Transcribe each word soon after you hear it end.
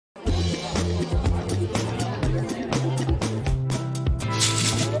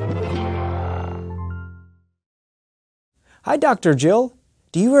Hi, Dr. Jill.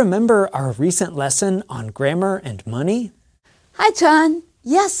 Do you remember our recent lesson on grammar and money? Hi, John.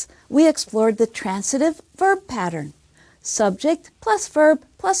 Yes, we explored the transitive verb pattern. Subject plus verb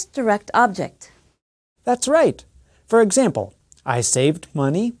plus direct object. That's right. For example, I saved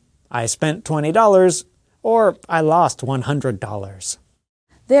money, I spent $20, or I lost $100.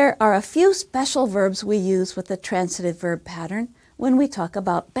 There are a few special verbs we use with the transitive verb pattern when we talk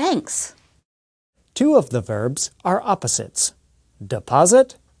about banks. Two of the verbs are opposites,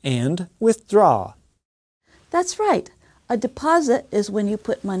 deposit and withdraw. That's right. A deposit is when you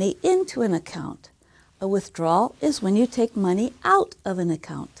put money into an account. A withdrawal is when you take money out of an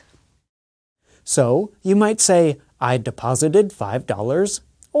account. So you might say, I deposited $5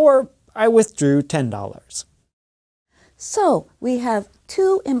 or I withdrew $10. So we have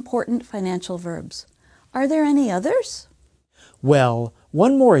two important financial verbs. Are there any others? Well,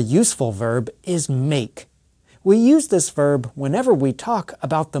 one more useful verb is make. We use this verb whenever we talk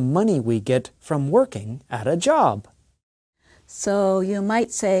about the money we get from working at a job. So you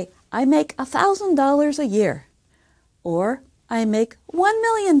might say, I make $1,000 a year, or I make $1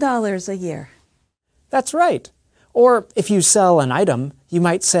 million a year. That's right. Or if you sell an item, you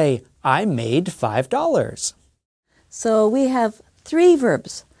might say, I made $5. So we have three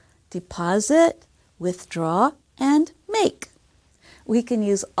verbs, deposit, withdraw, and make. We can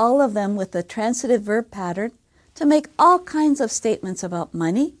use all of them with the transitive verb pattern to make all kinds of statements about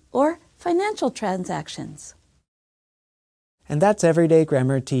money or financial transactions. And that's Everyday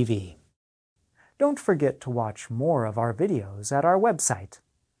Grammar TV. Don't forget to watch more of our videos at our website,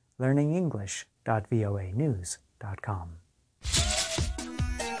 learningenglish.voanews.com.